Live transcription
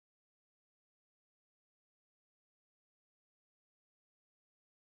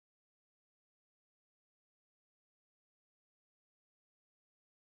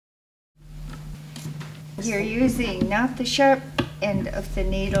You're using not the sharp end of the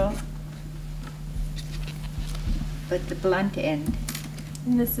needle, but the blunt end.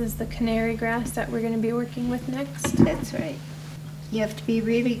 And this is the canary grass that we're going to be working with next. That's right. You have to be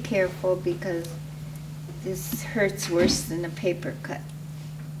really careful because this hurts worse than a paper cut.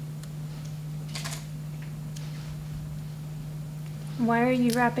 Why are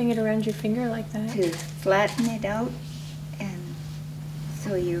you wrapping it around your finger like that? To flatten it out, and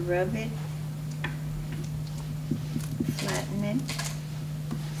so you rub it, flatten it,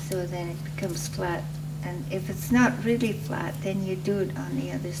 so then it becomes flat. And if it's not really flat, then you do it on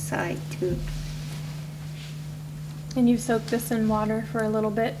the other side too. And you soak this in water for a little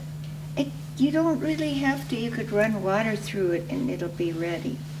bit? You don't really have to. You could run water through it and it'll be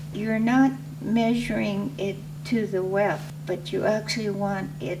ready. You're not measuring it to the weft, but you actually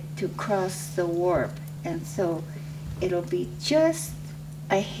want it to cross the warp. And so it'll be just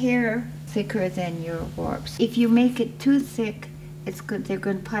a hair thicker than your warps. If you make it too thick, it's good. They're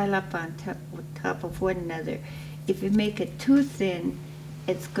going to pile up on top of one another. If you make it too thin,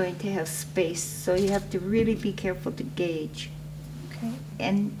 it's going to have space. So you have to really be careful to gauge. Okay.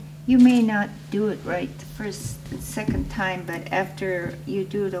 And you may not do it right the first and second time, but after you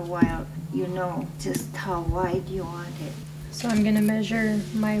do it a while, you know just how wide you want it. So I'm going to measure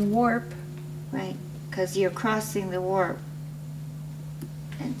my warp. Right, because you're crossing the warp.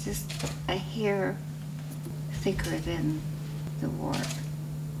 And just a hair thicker than the warp.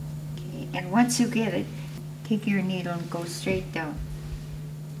 Okay, and once you get it, take your needle and go straight down.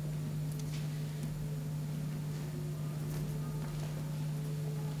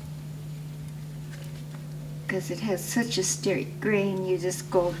 Because it has such a straight grain, you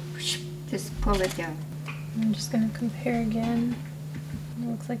just go, just pull it down. I'm just going to compare again. It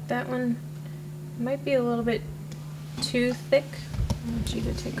looks like that one might be a little bit too thick. I want you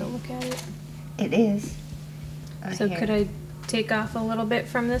to take a look at it. It is. So could I take off a little bit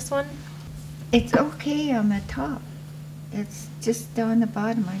from this one? It's okay on the top. It's just on the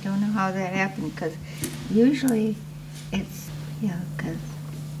bottom. I don't know how that happened, because usually it's, yeah, because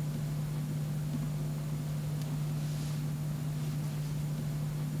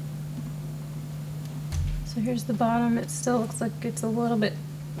so here's the bottom. It still looks like it's a little bit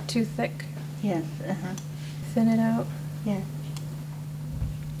too thick. yes, Thin it out. yeah.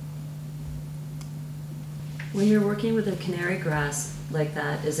 When you're working with a canary grass like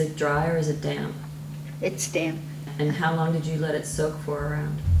that, is it dry or is it damp? It's damp. And how long did you let it soak for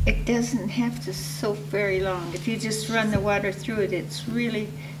around? It doesn't have to soak very long. If you just run the water through it, it's really,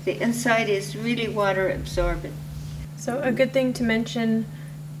 the inside is really water absorbent. So a good thing to mention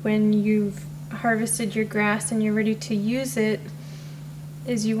when you've harvested your grass and you're ready to use it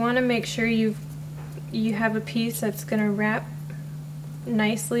is you want to make sure you have a piece that's going to wrap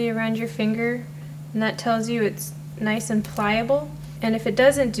nicely around your finger, and that tells you it's nice and pliable. And if it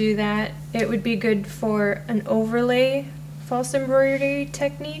doesn't do that, it would be good for an overlay false embroidery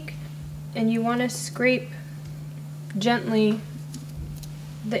technique, and you want to scrape gently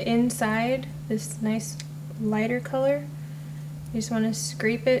the inside, this nice lighter color. You just want to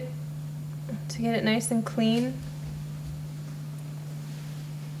scrape it to get it nice and clean.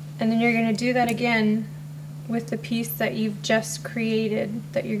 And then you're going to do that again with the piece that you've just created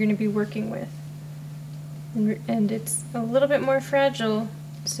that you're going to be working with. And it's a little bit more fragile,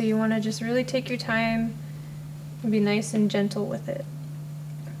 so you want to just really take your time and be nice and gentle with it.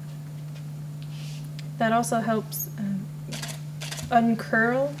 That also helps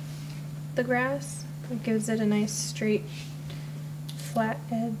uncurl the grass. It gives it a nice straight, flat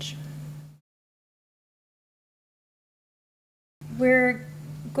edge. We're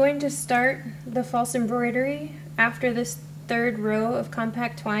going to start the false embroidery after this third row of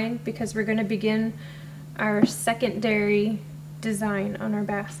compact twine because we're going to begin our secondary design on our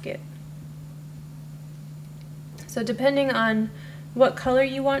basket. So depending on what color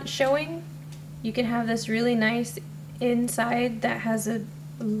you want showing, you can have this really nice inside that has a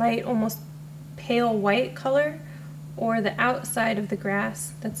light, almost pale white color, or the outside of the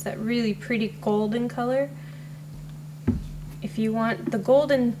grass that's that really pretty golden color. If you want the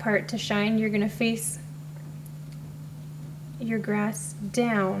golden part to shine, you're going to face your grass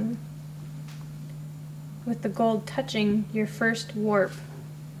down with the gold touching your first warp.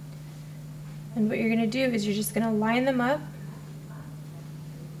 And what you're going to do is you're just going to line them up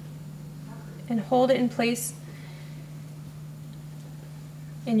and hold it in place,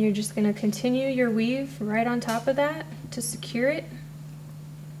 and you're just going to continue your weave right on top of that to secure it.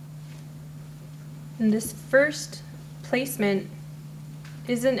 And this first placement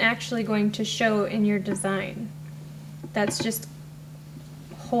isn't actually going to show in your design. That's just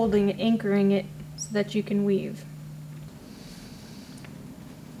holding, anchoring it so that you can weave.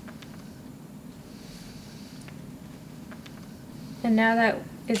 And now that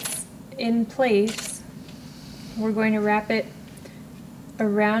it's in place, we're going to wrap it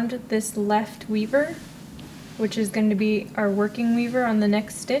around this left weaver, which is going to be our working weaver on the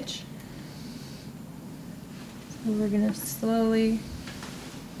next stitch. So we're going to slowly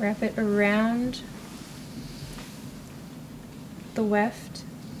wrap it around the weft.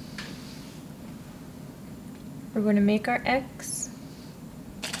 We're going to make our X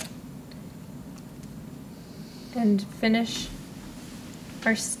and finish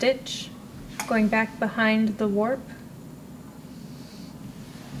our stitch going back behind the warp.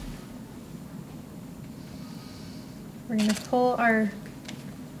 We're going to pull our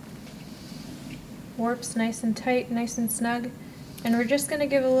warps nice and tight, nice and snug, and we're just going to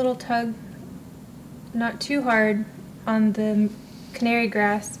give a little tug, not too hard, on the canary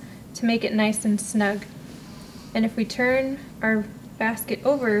grass to make it nice and snug. And if we turn our basket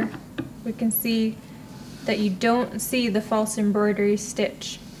over, we can see that you don't see the false embroidery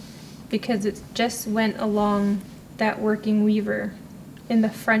stitch because it just went along that working weaver in the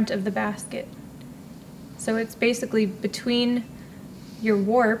front of the basket. So it's basically between your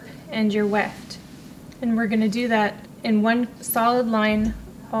warp and your weft. And we're going to do that in one solid line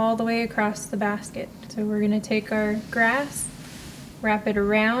all the way across the basket. So we're going to take our grass, wrap it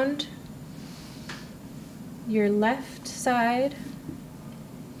around your left side,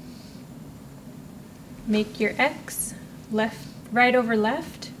 make your X, left, right over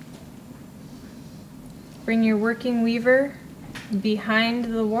left, bring your working weaver behind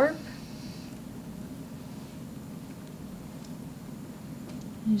the warp,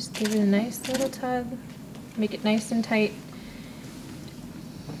 and just give it a nice little tug, make it nice and tight.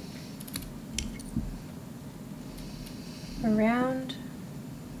 Around.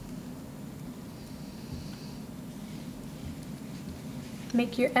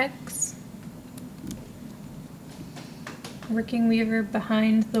 Make your X. Working weaver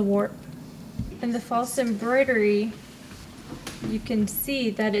behind the warp. In the false embroidery, you can see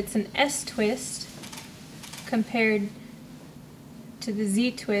that it's an S twist compared to the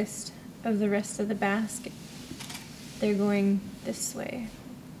Z twist of the rest of the basket. They're going this way.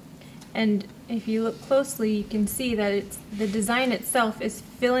 And if you look closely, you can see that the design itself is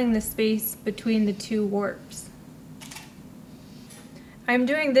filling the space between the two warps. I'm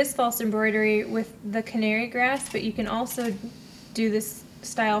doing this false embroidery with the canary grass, but you can also do this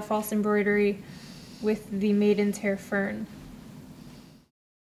style false embroidery with the maiden's hair fern.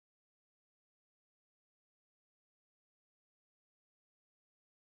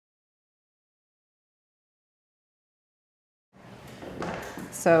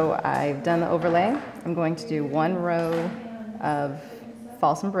 So I've done the overlay. I'm going to do one row of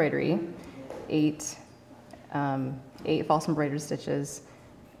false embroidery, eight false embroidered stitches,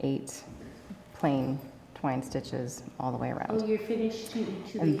 8 plain twine stitches all the way around. Oh, you're finished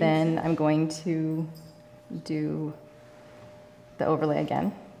to and then I'm going to do the overlay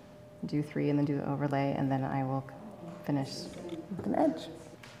again, do 3 and then do the overlay, and then I will finish with an edge.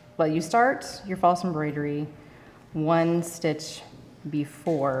 Well, you start your false embroidery 1 stitch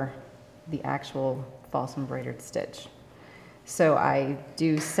before the actual false embroidered stitch. So I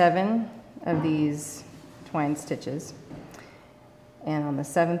do 7 of these twine stitches, and on the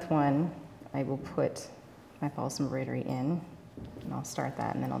 7th one I will put my false embroidery in, and I'll start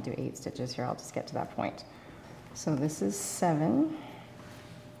that, and then I'll do 8 stitches here. I'll just get to that point. So this is 7.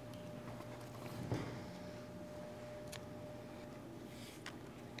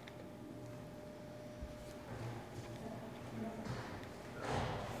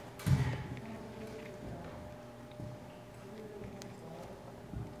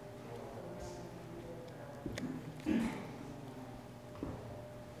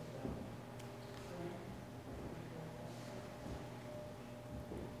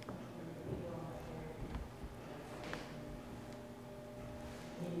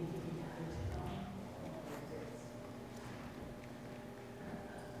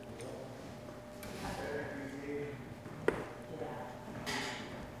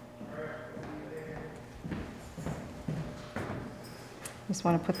 Just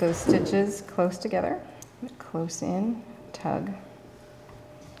want to put those stitches close together, close in, tug.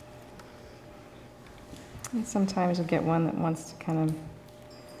 And sometimes you'll get one that wants to kind of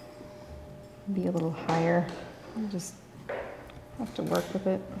be a little higher. You just have to work with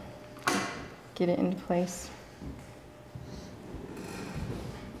it, get it into place.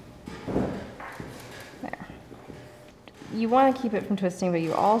 There. You want to keep it from twisting, but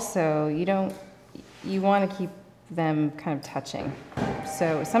you want to keep them kind of touching.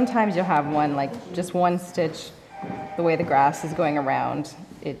 So sometimes you'll have one, like just one stitch, the way the grass is going around,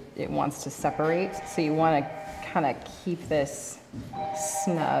 it wants to separate. So you want to kind of keep this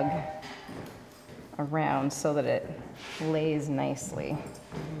snug around so that it lays nicely.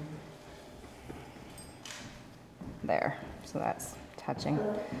 There, so that's touching.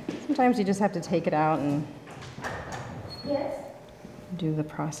 Sometimes you just have to take it out and do the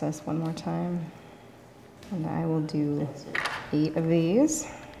process one more time. And I will do 8 of these.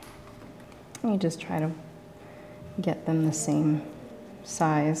 And you just try to get them the same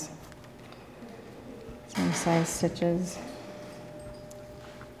size stitches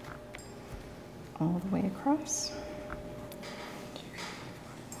all the way across.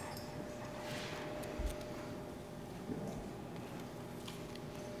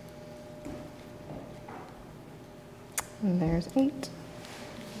 And there's 8.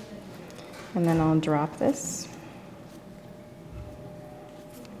 And then I'll drop this.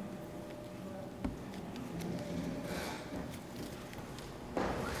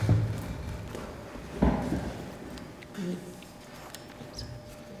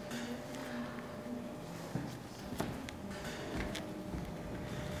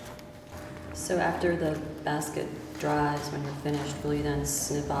 So after the basket dries, when you're finished, will you then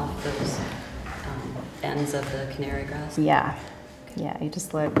snip off those ends of the canary grass? Yeah, you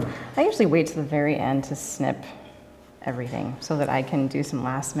just I usually wait to the very end to snip everything so that I can do some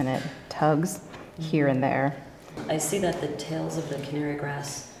last minute tugs here and there. I see that the tails of the canary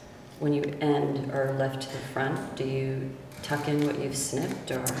grass, when you end, are left to the front. Do you tuck in what you've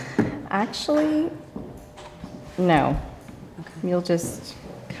snipped, or? Actually, no. Okay. You'll just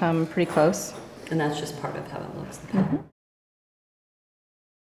come pretty close. And that's just part of how it looks. Mm-hmm.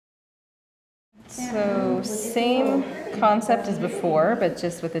 So same concept as before, but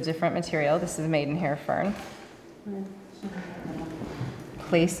just with a different material. This is maidenhair fern.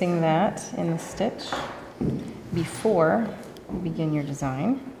 Placing that in the stitch before you begin your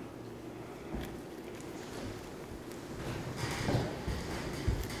design.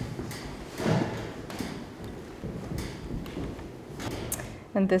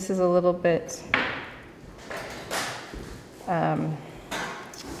 And this is a little bit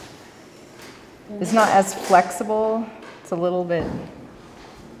it's not as flexible. It's a little bit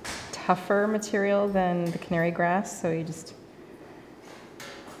tougher material than the canary grass, so you just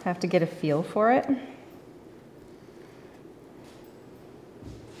have to get a feel for it.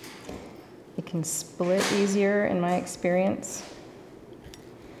 It can split easier in my experience,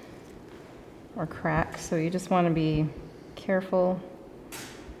 or crack, so you just want to be careful,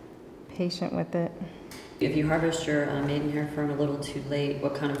 patient with it. If you harvest your maidenhair fern a little too late,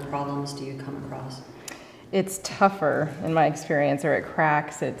 what kind of problems do you come across? It's tougher in my experience, or it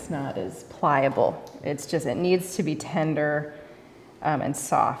cracks. It's not as pliable. It's just, it needs to be tender and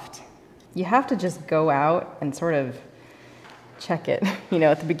soft. You have to just go out and sort of check it,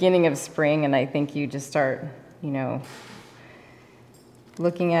 at the beginning of spring, and I think you just start,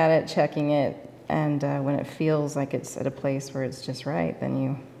 looking at it, checking it, and when it feels like it's at a place where it's just right, then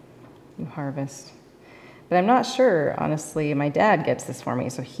you harvest. But I'm not sure, honestly. My dad gets this for me,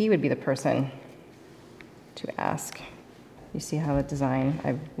 so he would be the person to ask. You see how the design,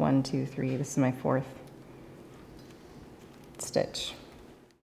 I've 1, 2, 3, this is my 4th stitch.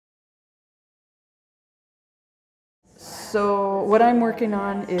 So what I'm working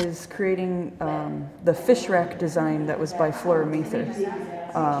on is creating the fish rack design that was by Flora Mather,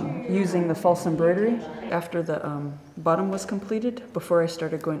 using the false embroidery. After the bottom was completed, before I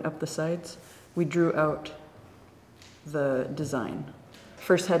started going up the sides, we drew out the design.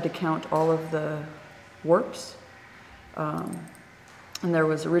 First had to count all of the warps, and there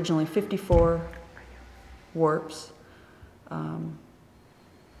was originally 54 warps,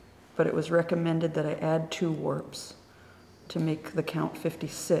 but it was recommended that I add 2 warps to make the count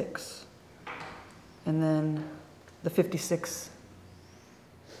 56, and then the 56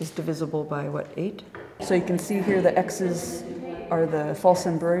 is divisible by what, 8? So you can see here the X's are the false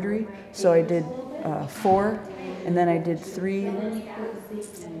embroidery, so I did 4, and then I did 3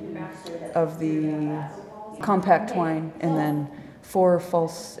 of the compact twine, and then 4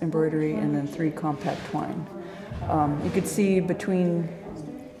 false embroidery, and then 3 compact twine. You could see between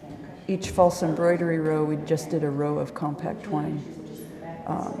each false embroidery row, we just did a row of compact twine,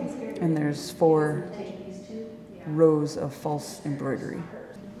 and there's 4 rows of false embroidery.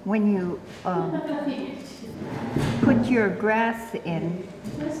 When you put your grass in,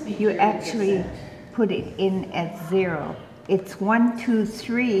 you actually put it in at 0. It's 1, 2,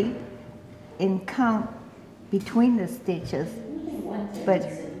 3 in count between the stitches, but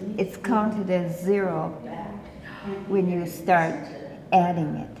it's counted as 0 when you start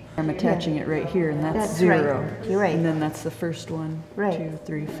adding it. I'm attaching it right here, and that's 0. Right. You're right. And then that's the first one. Right. 2,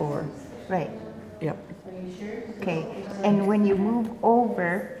 3, 4. Right. Yep. Okay. And when you move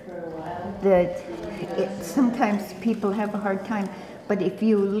over, sometimes people have a hard time, but if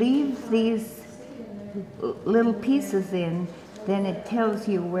you leave these little pieces in, then it tells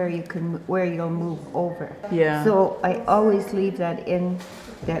you where you'll move over. Yeah. So I always leave that in,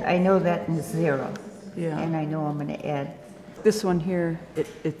 that I know that is 0. Yeah. And I know I'm going to add. This one here,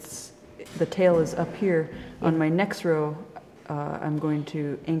 the tail is up here. On my next row, I'm going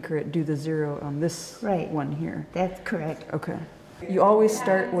to anchor it, do the 0 on this one here. That's correct. Okay. You always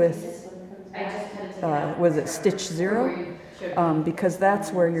start with, was it stitch 0? Because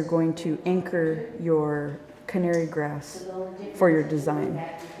that's where you're going to anchor your canary grass for your design.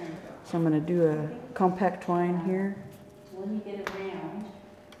 So I'm going to do a compact twine here.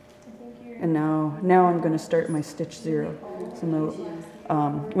 And now I'm going to start my stitch 0. So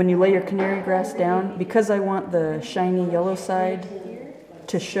when you lay your canary grass down, because I want the shiny yellow side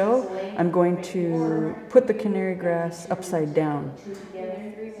to show, I'm going to put the canary grass upside down.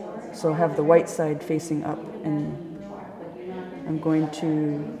 So I'll have the white side facing up, and I'm going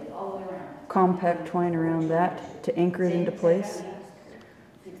to compact twine around that to anchor it into place.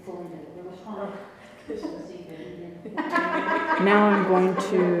 Now I'm going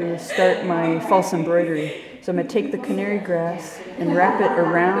to start my false embroidery. So I'm going to take the canary grass and wrap it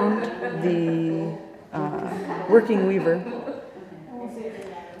around the working weaver.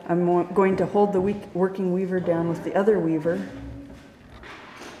 I'm going to hold the working weaver down with the other weaver.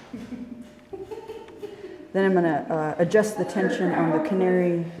 Then I'm going to adjust the tension on the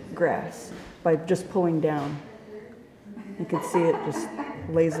canary grass by just pulling down. You can see it just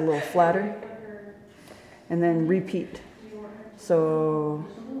lays a little flatter. And then repeat. So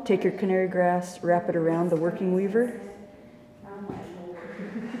take your canary grass, wrap it around the working weaver.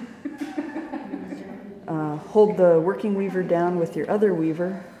 Hold the working weaver down with your other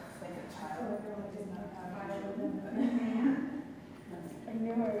weaver.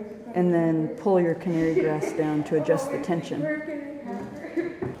 And then pull your canary grass down to adjust the tension.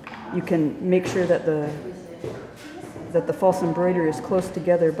 You can make sure that the false embroidery is close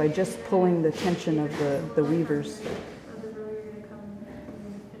together by just pulling the tension of the weavers.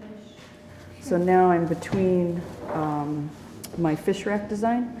 So now I'm between my fish rack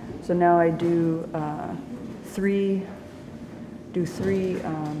design. So now I do three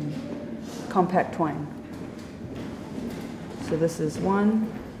compact twine. So this is 1,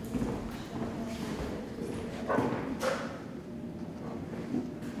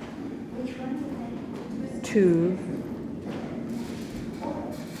 2,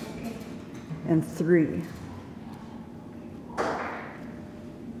 and 3.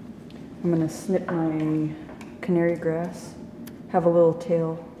 I'm going to snip my canary grass, have a little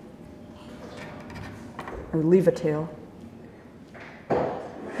tail, or leave a tail.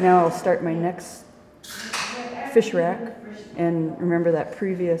 Now I'll start my next fish rack, and remember that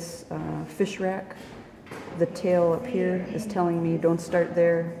previous fish rack, the tail up here is telling me don't start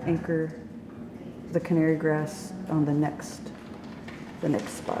there, anchor the canary grass on the next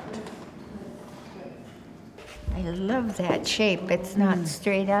spot. I love that shape. It's not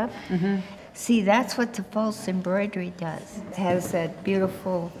straight up. Mm-hmm. See, that's what the false embroidery does. It has that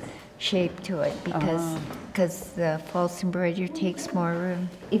beautiful shape to it because the false embroidery takes more room.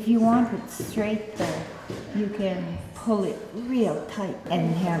 If you want it straight there, you can pull it real tight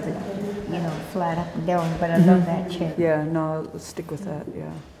and have it, flat up and down. But I love that shape. Yeah, no, I'll stick with that,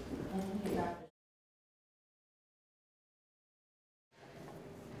 yeah.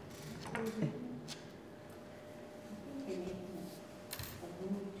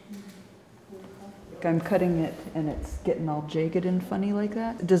 I'm cutting it and it's getting all jagged and funny like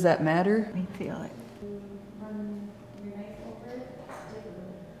that. Does that matter? I feel it.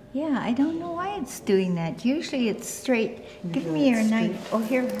 Yeah, I don't know why it's doing that. Usually it's straight. Give me your knife. Oh,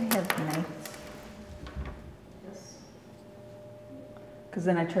 here, I have the knife. Because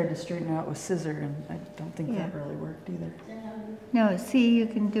then I tried to straighten it out with scissor and I don't think that really worked either. No, see, you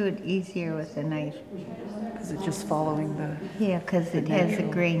can do it easier with a knife. Because it's just following the... Yeah, because it has a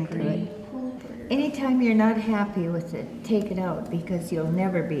grain to it. Anytime you're not happy with it, take it out because you'll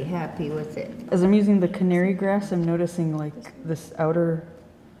never be happy with it. As I'm using the canary grass, I'm noticing like this outer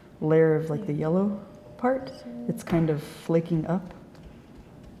layer of like the yellow part. It's kind of flaking up.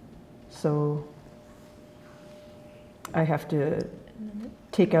 So I have to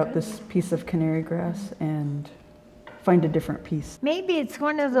take out this piece of canary grass and find a different piece. Maybe it's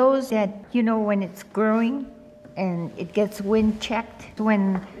one of those that, when it's growing and it gets wind checked,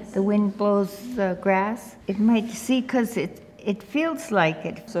 when the wind blows the grass, it might see because it feels like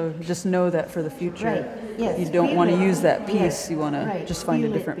it. So just know that for the future. Right. Yes, You don't feel want to it. use that piece. Yes. You want to Right. just find a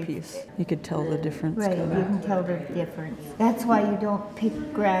Feel it different before. piece. You could tell the difference. Right, you kinda. can tell the difference. That's why you don't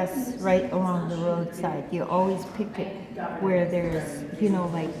pick grass right along the roadside. You always pick it where there's,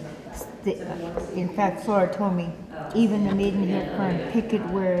 like, in fact, Flora told me, even the maidenhair fern, pick it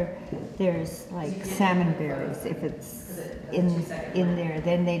where there's like salmon berries. If it's in there,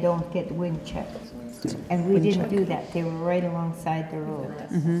 then they don't get wind checked. And we didn't do that. They were right alongside the road.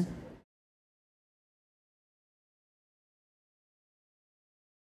 Mm-hmm.